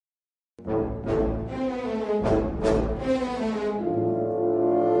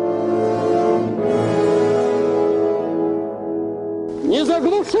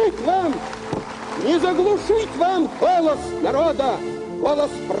не заглушить вам голос народа, голос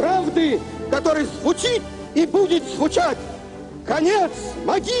правды, который звучит и будет звучать. Конец,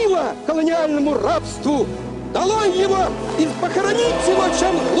 могила колониальному рабству. Долой его и похоронить его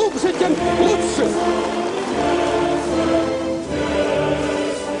чем глубже, тем лучше.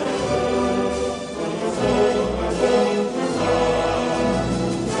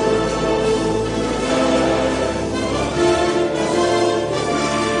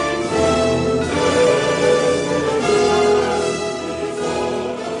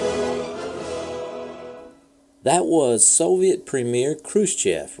 That was Soviet Premier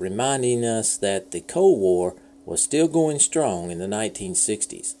Khrushchev reminding us that the Cold War was still going strong in the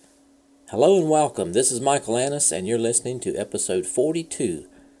 1960s. Hello and welcome. This is Michael Annis, and you're listening to episode 42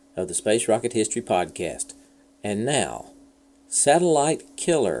 of the Space Rocket History Podcast. And now, Satellite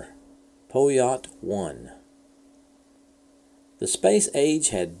Killer, Poyot 1. The space age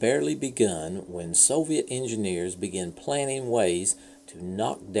had barely begun when Soviet engineers began planning ways to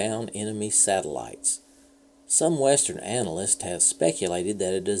knock down enemy satellites. Some Western analysts have speculated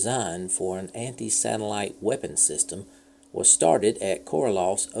that a design for an anti-satellite weapon system was started at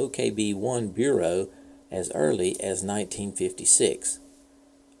Korolov's OKB-1 Bureau as early as 1956.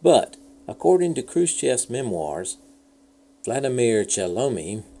 But, according to Khrushchev's memoirs, Vladimir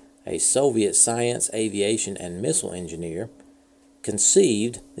Chalomey, a Soviet science, aviation, and missile engineer,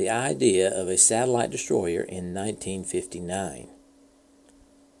 conceived the idea of a satellite destroyer in 1959.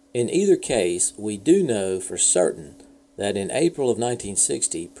 In either case, we do know for certain that in April of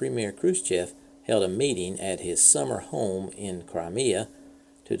 1960, Premier Khrushchev held a meeting at his summer home in Crimea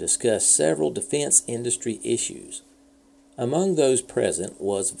to discuss several defense industry issues. Among those present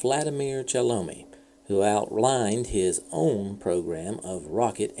was Vladimir Chalomey, who outlined his own program of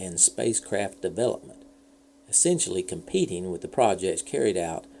rocket and spacecraft development, essentially competing with the projects carried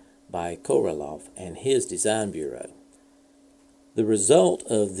out by Korolev and his design bureau. The result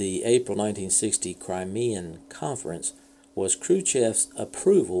of the April 1960 Crimean Conference was Khrushchev's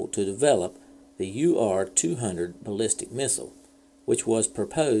approval to develop the UR-200 ballistic missile, which was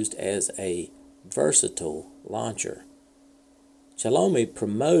proposed as a versatile launcher. Chalomey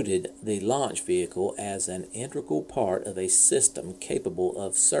promoted the launch vehicle as an integral part of a system capable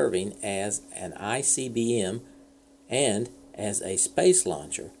of serving as an ICBM and as a space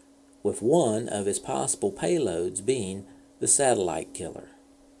launcher, with one of its possible payloads being the satellite killer.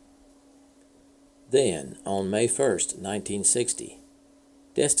 Then, on May 1st, 1960,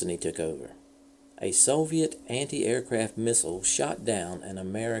 destiny took over. A Soviet anti-aircraft missile shot down an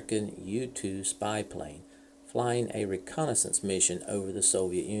American U-2 spy plane flying a reconnaissance mission over the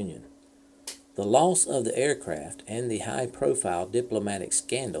Soviet Union. The loss of the aircraft and the high-profile diplomatic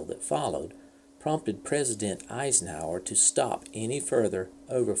scandal that followed prompted President Eisenhower to stop any further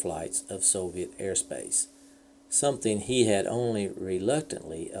overflights of Soviet airspace, something he had only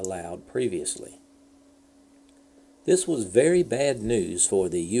reluctantly allowed previously. This was very bad news for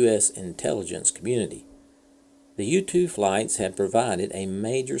the U.S. intelligence community. The U-2 flights had provided a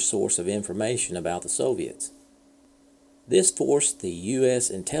major source of information about the Soviets. This forced the U.S.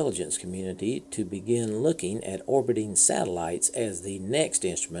 intelligence community to begin looking at orbiting satellites as the next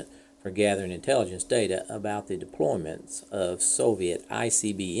instrument for gathering intelligence data about the deployments of Soviet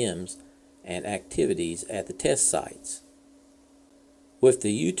ICBMs and activities at the test sites. With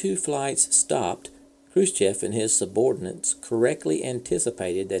the U-2 flights stopped, Khrushchev and his subordinates correctly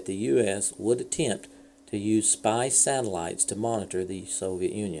anticipated that the U.S. would attempt to use spy satellites to monitor the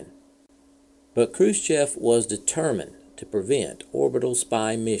Soviet Union. But Khrushchev was determined to prevent orbital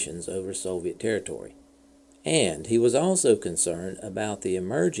spy missions over Soviet territory, and he was also concerned about the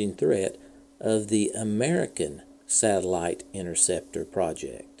emerging threat of the American Satellite Interceptor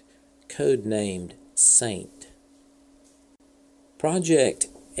Project, codenamed SAINT. Project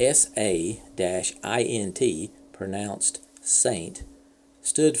SA-INT, pronounced SAINT,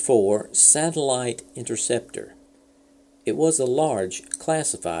 stood for Satellite Interceptor. It was a large,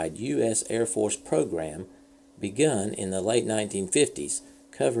 classified U.S. Air Force program begun in the late 1950s,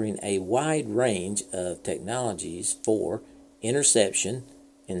 covering a wide range of technologies for interception,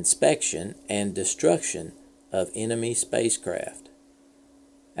 inspection, and destruction of enemy spacecraft.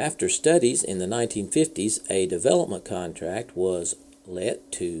 After studies in the 1950s, a development contract was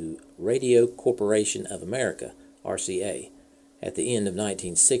let to Radio Corporation of America, RCA, at the end of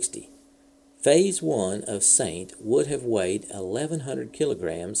 1960. Phase 1 of SAINT would have weighed 1,100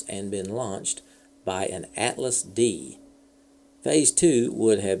 kilograms and been launched by an Atlas D. Phase 2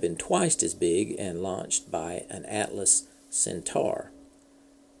 would have been twice as big and launched by an Atlas Centaur.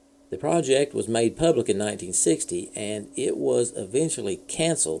 The project was made public in 1960, and it was eventually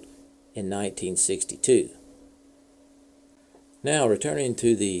canceled in 1962. Now, returning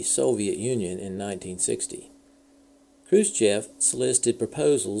to the Soviet Union in 1960. Khrushchev solicited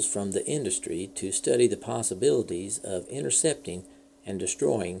proposals from the industry to study the possibilities of intercepting and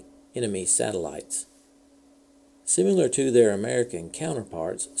destroying enemy satellites. Similar to their American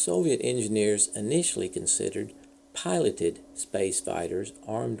counterparts, Soviet engineers initially considered piloted space fighters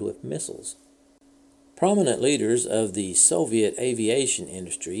armed with missiles. Prominent leaders of the Soviet aviation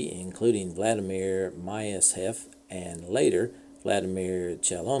industry, including Vladimir Myashev and later Vladimir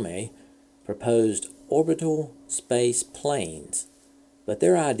Chalomey, proposed orbital space planes, but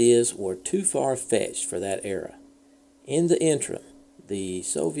their ideas were too far-fetched for that era. In the interim, the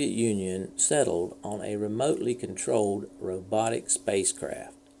Soviet Union settled on a remotely controlled robotic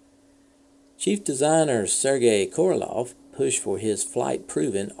spacecraft. Chief designer Sergei Korolev pushed for his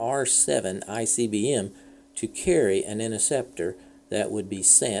flight-proven R-7 ICBM to carry an interceptor that would be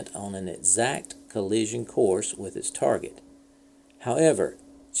sent on an exact collision course with its target. However,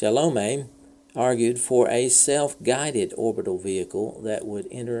 Chalomey argued for a self-guided orbital vehicle that would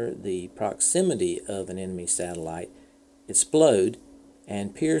enter the proximity of an enemy satellite, explode,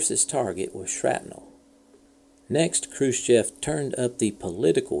 and pierce its target with shrapnel. Next, Khrushchev turned up the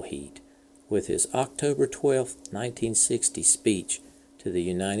political heat with his October 12, 1960 speech to the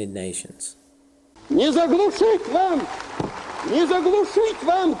United Nations. Не заглушить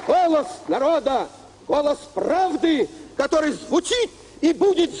вам голос народа, голос правды, который звучит и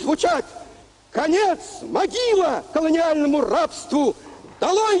будет звучать. Конец, могила колониальному рабству.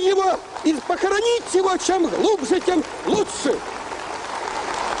 Долой его и похоронить его чем глубже, тем лучше.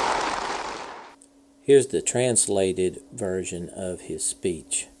 Here's the translated version of his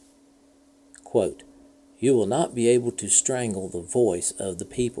speech. Quote, "You will not be able to strangle the voice of the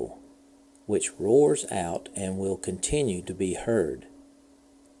people, which roars out and will continue to be heard.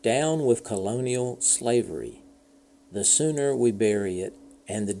 Down with colonial slavery. The sooner we bury it,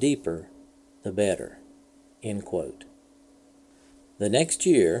 and the deeper, the better." End quote. The next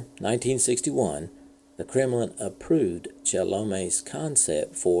year, 1961, the Kremlin approved Chalomey's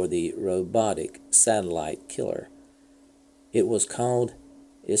concept for the robotic satellite killer. It was called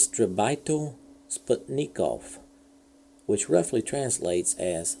Istrebitel Sputnikov, which roughly translates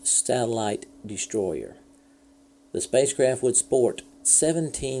as satellite destroyer. The spacecraft would sport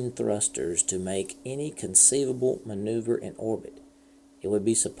 17 thrusters to make any conceivable maneuver in orbit. It would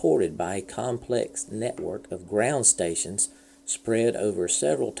be supported by a complex network of ground stations spread over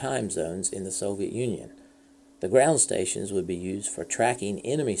several time zones in the Soviet Union. The ground stations would be used for tracking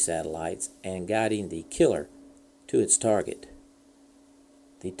enemy satellites and guiding the killer to its target.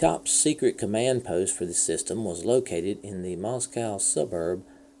 The top secret command post for the system was located in the Moscow suburb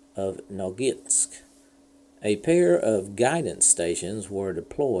of Nogitsk. A pair of guidance stations were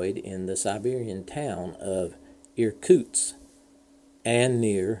deployed in the Siberian town of Irkutsk and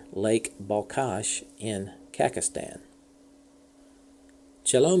near Lake Balkhash in Kazakhstan.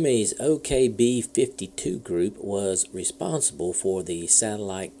 Chalomey's OKB-52 group was responsible for the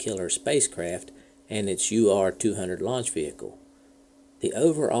satellite killer spacecraft and its UR-200 launch vehicle. The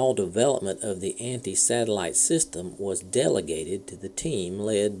overall development of the anti-satellite system was delegated to the team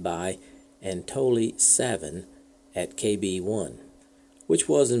led by Anatoly Savin at KB-1, which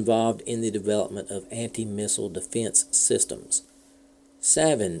was involved in the development of anti-missile defense systems.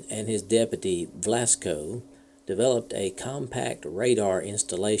 Savin and his deputy Vlasko developed a compact radar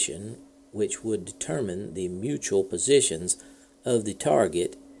installation which would determine the mutual positions of the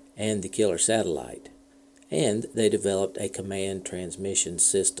target and the killer satellite, and they developed a command transmission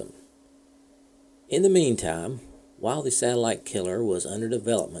system. In the meantime, while the satellite killer was under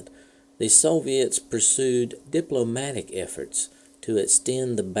development, the Soviets pursued diplomatic efforts to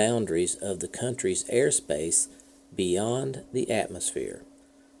extend the boundaries of the country's airspace beyond the atmosphere.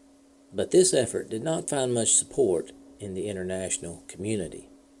 But this effort did not find much support in the international community.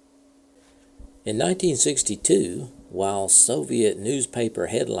 In 1962, while Soviet newspaper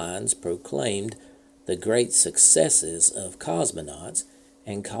headlines proclaimed the great successes of cosmonauts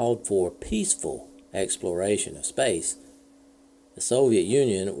and called for peaceful exploration of space, the Soviet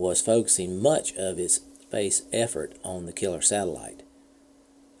Union was focusing much of its space effort on the killer satellite.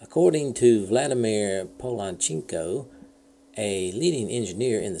 According to Vladimir Polanchenko, a leading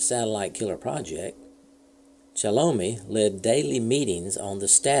engineer in the satellite killer project, Chalomey led daily meetings on the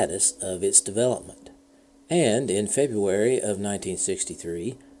status of its development. And in February of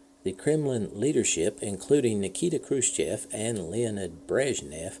 1963, the Kremlin leadership, including Nikita Khrushchev and Leonid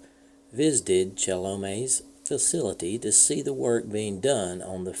Brezhnev, visited Chalomey's facility to see the work being done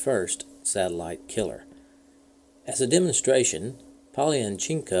on the first satellite killer. As a demonstration,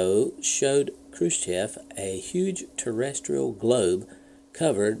 Polyanchenko showed Khrushchev a huge terrestrial globe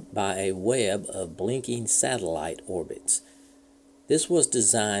covered by a web of blinking satellite orbits. This was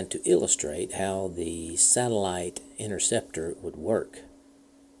designed to illustrate how the satellite interceptor would work.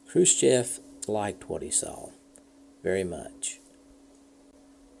 Khrushchev liked what he saw very much.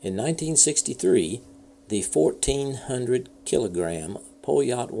 In 1963, the 1,400-kilogram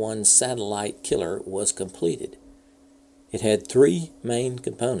Poyot-1 satellite killer was completed. It had three main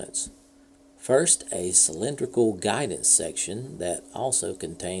components. First, a cylindrical guidance section that also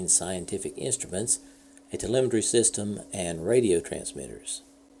contained scientific instruments, a telemetry system, and radio transmitters.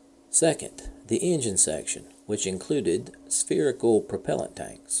 Second, the engine section, which included spherical propellant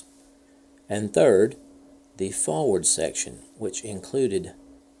tanks. And third, the forward section, which included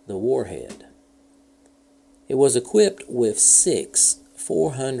the warhead. It was equipped with 6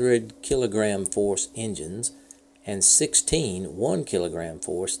 400-kilogram force engines and 16 1-kilogram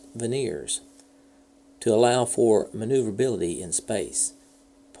force Verniers to allow for maneuverability in space.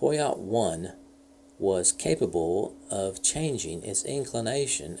 Poyot-1 was capable of changing its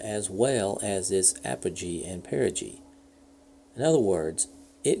inclination as well as its apogee and perigee. In other words,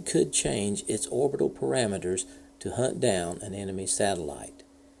 it could change its orbital parameters to hunt down an enemy satellite.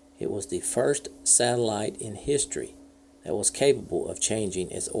 It was the first satellite in history that was capable of changing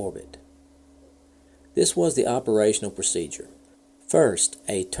its orbit. This was the operational procedure. First,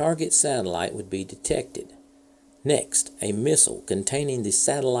 a target satellite would be detected. Next, a missile containing the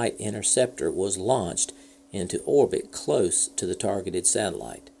satellite interceptor was launched into orbit close to the targeted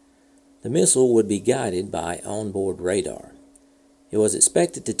satellite. The missile would be guided by onboard radar. It was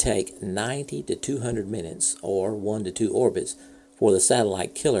expected to take 90 to 200 minutes, or 1 to 2 orbits, for the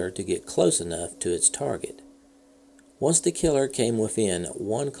satellite killer to get close enough to its target. Once the killer came within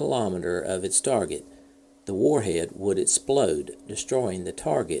 1 kilometer of its target, the warhead would explode, destroying the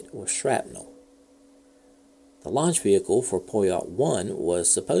target with shrapnel. The launch vehicle for Poyot-1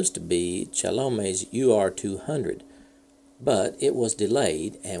 was supposed to be Chalome's UR-200, but it was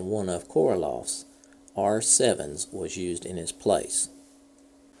delayed and one of Korolov's R-7s was used in its place.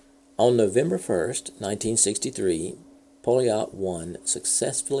 On November 1st, 1963, Poyot-1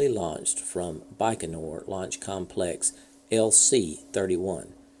 successfully launched from Baikonur Launch Complex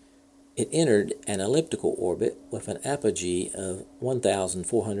LC-31. It entered an elliptical orbit with an apogee of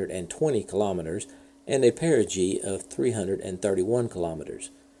 1,420 kilometers and a perigee of 331 kilometers.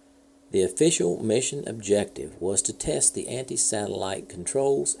 The official mission objective was to test the anti-satellite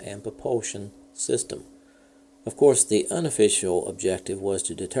controls and propulsion system. Of course, the unofficial objective was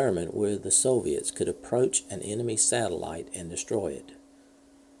to determine whether the Soviets could approach an enemy satellite and destroy it.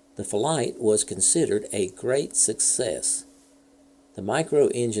 The flight was considered a great success. The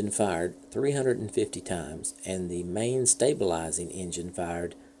micro-engine fired 350 times, and the main stabilizing engine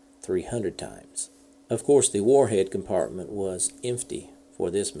fired 300 times. Of course, the warhead compartment was empty for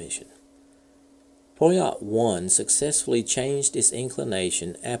this mission. Poyot-1 successfully changed its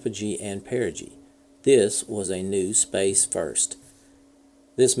inclination, apogee, and perigee. This was a new space first.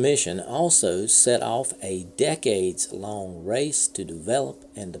 This mission also set off a decades-long race to develop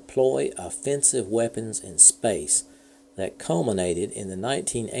and deploy offensive weapons in space that culminated in the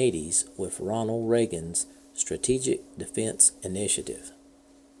 1980s with Ronald Reagan's Strategic Defense Initiative.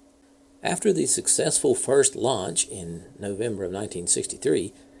 After the successful first launch in November of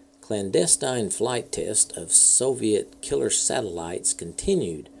 1963, clandestine flight tests of Soviet killer satellites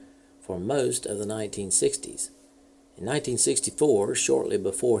continued for most of the 1960s. In 1964, shortly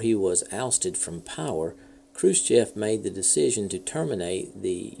before he was ousted from power, Khrushchev made the decision to terminate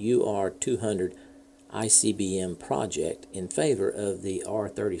the UR-200 ICBM project in favor of the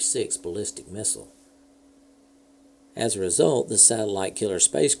R-36 ballistic missile. As a result, the satellite killer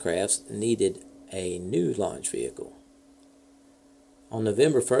spacecrafts needed a new launch vehicle. On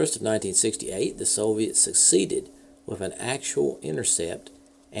November 1st of 1968, the Soviets succeeded with an actual intercept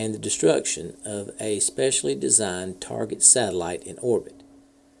and the destruction of a specially designed target satellite in orbit.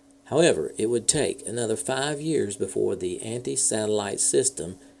 However, it would take another 5 years before the anti-satellite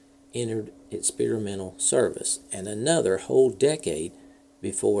system entered experimental service, and another whole decade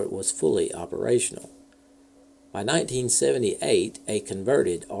before it was fully operational. By 1978, a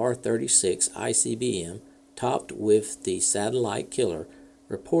converted R-36 ICBM topped with the satellite killer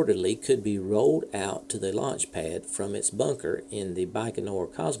reportedly could be rolled out to the launch pad from its bunker in the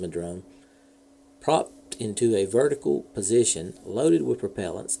Baikonur Cosmodrome, propped into a vertical position, loaded with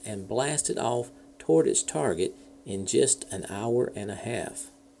propellants, and blasted off toward its target in just an hour and a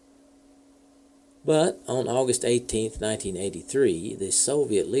half. But on August 18, 1983, the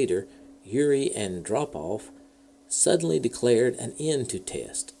Soviet leader Yuri Andropov suddenly declared an end to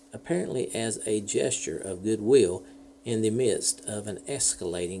tests, apparently as a gesture of goodwill in the midst of an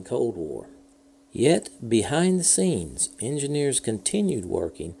escalating Cold War. Yet, behind the scenes, engineers continued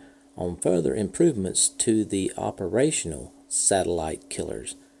working on further improvements to the operational satellite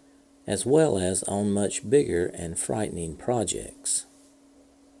killers, as well as on much bigger and frightening projects.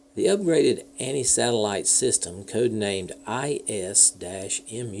 The upgraded anti-satellite system, codenamed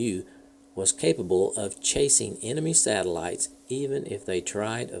IS-MU, was capable of chasing enemy satellites even if they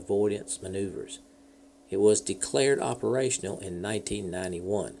tried avoidance maneuvers. It was declared operational in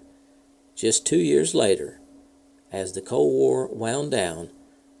 1991. Just 2 years later, as the Cold War wound down,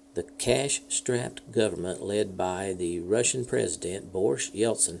 the cash-strapped government led by the Russian President Boris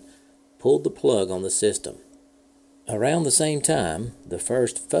Yeltsin pulled the plug on the system. Around the same time, the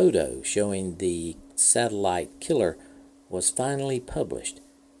first photo showing the satellite killer was finally published,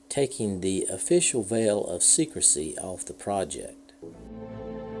 taking the official veil of secrecy off the project.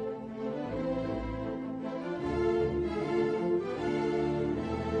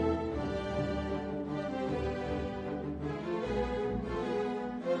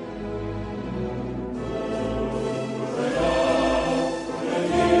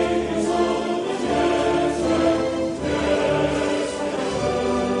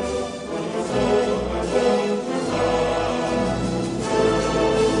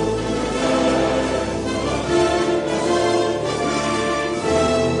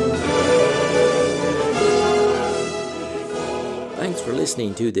 Thanks for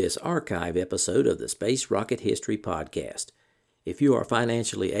listening to this archive episode of the Space Rocket History Podcast. If you are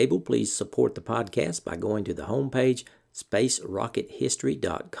financially able, please support the podcast by going to the homepage,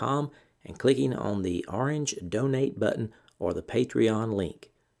 spacerockethistory.com, and clicking on the orange Donate button or the Patreon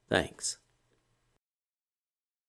link. Thanks.